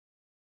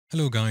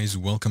Hello guys,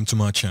 welcome to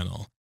my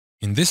channel.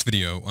 In this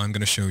video, I'm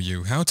going to show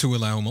you how to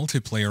allow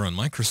multiplayer on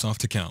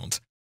Microsoft account.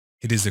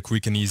 It is a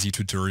quick and easy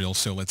tutorial,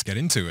 so let's get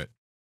into it.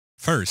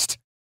 First,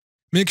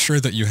 make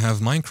sure that you have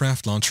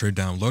Minecraft Launcher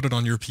downloaded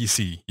on your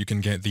PC. You can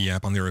get the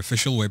app on their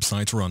official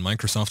website or on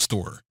Microsoft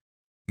Store.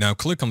 Now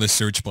click on the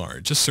search bar,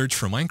 just search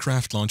for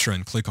Minecraft Launcher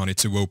and click on it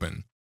to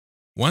open.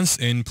 Once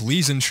in,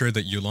 please ensure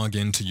that you log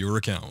in to your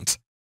account.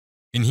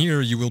 In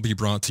here, you will be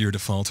brought to your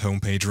default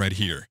homepage right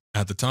here.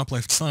 At the top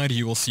left side,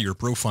 you will see your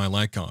profile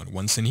icon.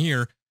 Once in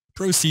here,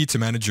 proceed to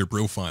manage your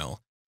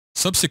profile.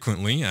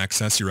 Subsequently,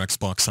 access your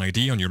Xbox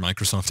ID on your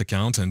Microsoft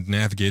account and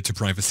navigate to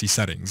privacy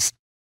settings.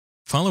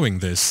 Following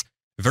this,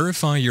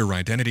 verify your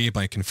identity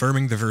by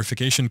confirming the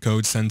verification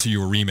code sent to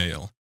your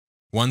email.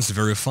 Once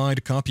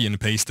verified, copy and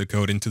paste the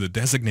code into the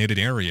designated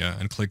area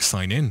and click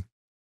Sign In.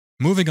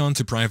 Moving on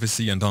to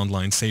privacy and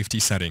online safety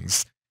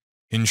settings.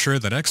 Ensure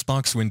that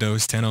Xbox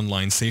Windows 10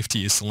 Online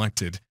Safety is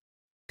selected.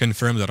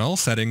 Confirm that all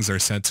settings are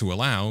set to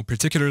allow,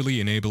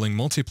 particularly enabling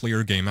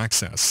multiplayer game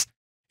access.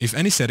 If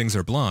any settings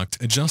are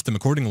blocked, adjust them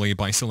accordingly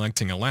by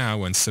selecting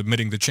Allow and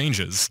submitting the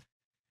changes.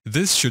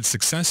 This should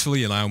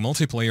successfully allow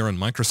multiplayer on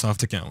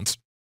Microsoft account.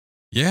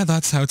 Yeah,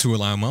 that's how to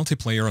allow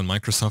multiplayer on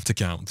Microsoft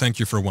account. Thank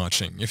you for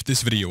watching. If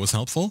this video was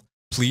helpful,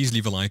 please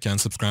leave a like and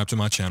subscribe to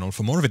my channel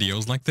for more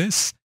videos like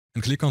this.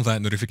 And click on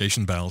that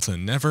notification bell to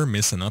never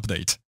miss an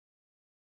update.